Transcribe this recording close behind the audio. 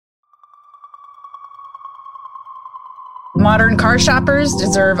Modern car shoppers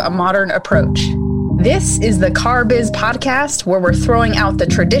deserve a modern approach. This is the Car Biz Podcast, where we're throwing out the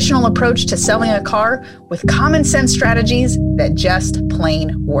traditional approach to selling a car with common sense strategies that just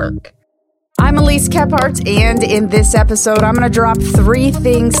plain work. I'm Elise Kephart, and in this episode, I'm going to drop 3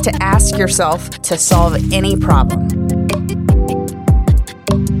 things to ask yourself to solve any problem.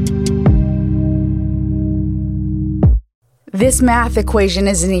 This math equation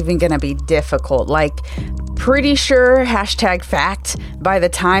isn't even going to be difficult. Pretty sure, #fact, by the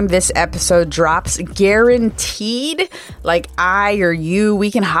time this episode drops, guaranteed, I or you,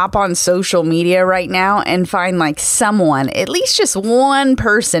 we can hop on social media right now and find someone, at least just one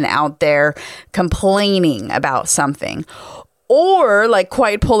person out there complaining about something. Or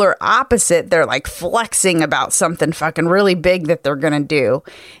quite polar opposite, they're flexing about something fucking really big that they're gonna do.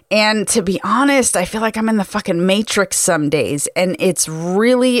 And to be honest, I feel like I'm in the fucking Matrix some days, and it's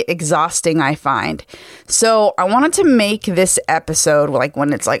really exhausting, I find. So I wanted to make this episode,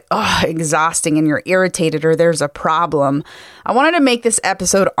 when it's exhausting and you're irritated or there's a problem, I wanted to make this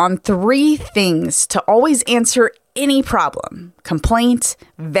episode on 3 things to always answer any problem, complaint,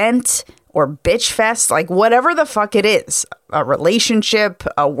 vent, or bitch fest, whatever the fuck it is. A relationship,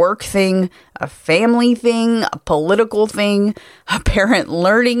 a work thing, a family thing, a political thing, a parent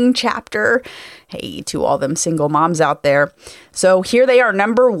learning chapter. Hey, to all them single moms out there. So here they are.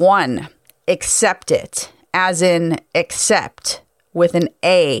 Number 1, accept it. As in accept with an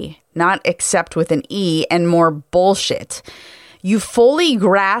A, not accept with an E, and more bullshit. You fully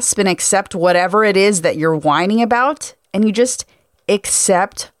grasp and accept whatever it is that you're whining about, and you just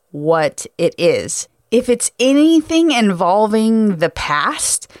accept what it is. If it's anything involving the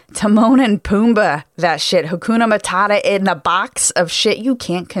past, Timon and Pumbaa, that shit, Hakuna Matata in a box of shit you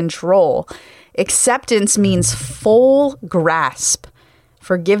can't control. Acceptance means full grasp.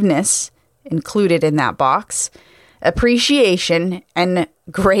 Forgiveness included in that box. Appreciation and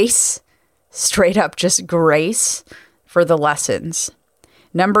grace, straight up just grace for the lessons.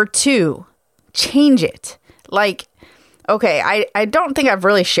 Number 2, change it. Okay, I don't think I've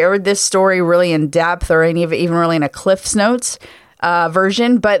really shared this story really in depth or any of it even really in a Cliff's Notes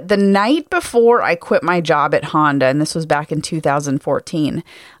version, but the night before I quit my job at Honda, and this was back in 2014,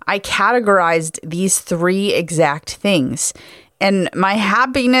 I categorized these 3 exact things. And my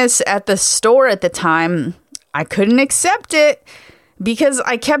happiness at the store at the time, I couldn't accept it because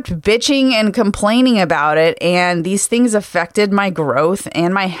I kept bitching and complaining about it, and these things affected my growth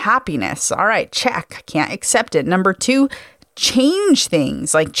and my happiness. All right, check. Can't accept it. Number 2, change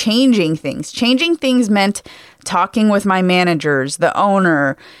things, changing things. Changing things meant talking with my managers, the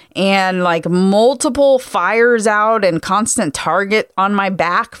owner, and multiple fires out and constant target on my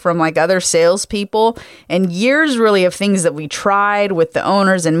back from other salespeople, and years really of things that we tried with the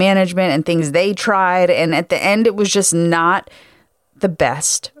owners and management and things they tried. And at the end, it was just not the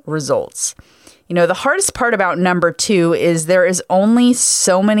best results. The hardest part about number 2 is there is only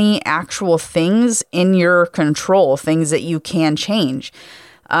so many actual things in your control, things that you can change.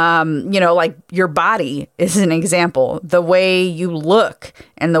 Your body is an example. The way you look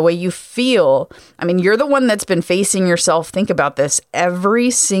and the way you feel. I mean, you're the one that's been facing yourself. Think about this every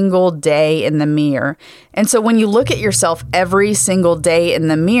single day in the mirror. And so when you look at yourself every single day in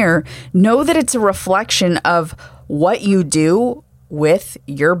the mirror, know that it's a reflection of what you do with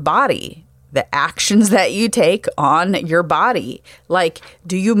your body, the actions that you take on your body.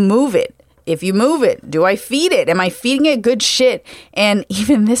 Do you move it? If you move it, do I feed it? Am I feeding it good shit? And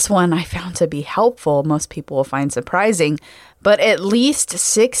even this one I found to be helpful. Most people will find surprising, but at least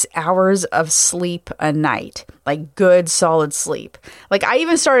 6 hours of sleep a night, good solid sleep. I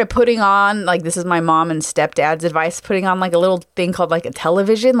even started putting on, this is my mom and stepdad's advice, putting on a little thing called a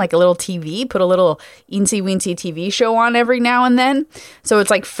television, a little TV, put a little eensy weensy TV show on every now and then. So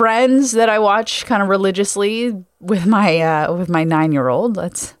it's Friends that I watch kind of religiously with my 9-year-old.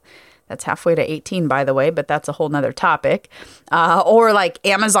 That's halfway to 18, by the way, but that's a whole nother topic. Or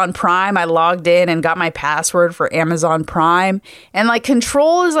Amazon Prime. I logged in and got my password for Amazon Prime. And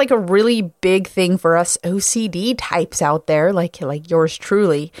control is a really big thing for us OCD types out there, like yours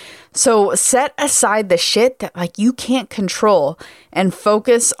truly. So set aside the shit that you can't control and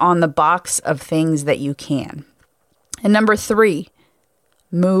focus on the box of things that you can. And number 3,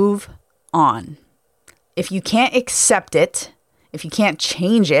 move on. If you can't accept it, if you can't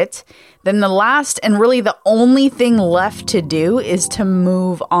change it, then the last and really the only thing left to do is to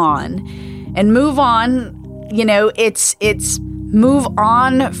move on. And move on, it's move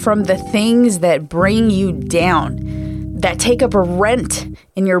on from the things that bring you down, that take up a rent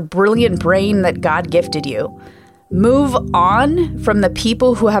in your brilliant brain that God gifted you. Move on from the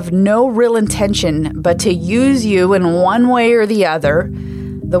people who have no real intention but to use you in one way or the other.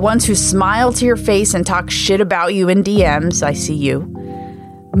 The ones who smile to your face and talk shit about you in DMs. I see you.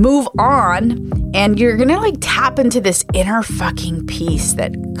 Move on, and you're gonna tap into this inner fucking peace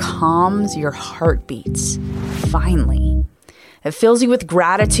that calms your heartbeats. Finally. It fills you with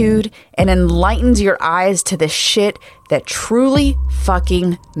gratitude and enlightens your eyes to the shit that truly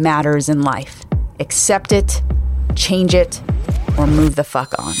fucking matters in life. Accept it, change it, or move the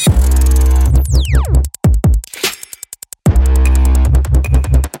fuck on.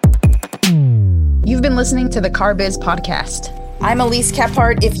 You've been listening to the Car Biz Podcast. I'm Elise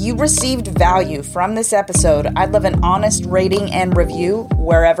Kephart. If you received value from this episode, I'd love an honest rating and review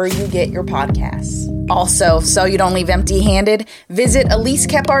wherever you get your podcasts. Also, so you don't leave empty-handed, visit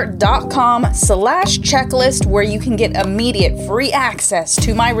elisekephart.com/checklist where you can get immediate free access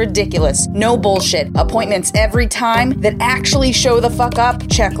to my ridiculous, no bullshit, appointments every time that actually show the fuck up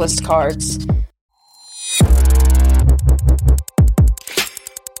checklist cards.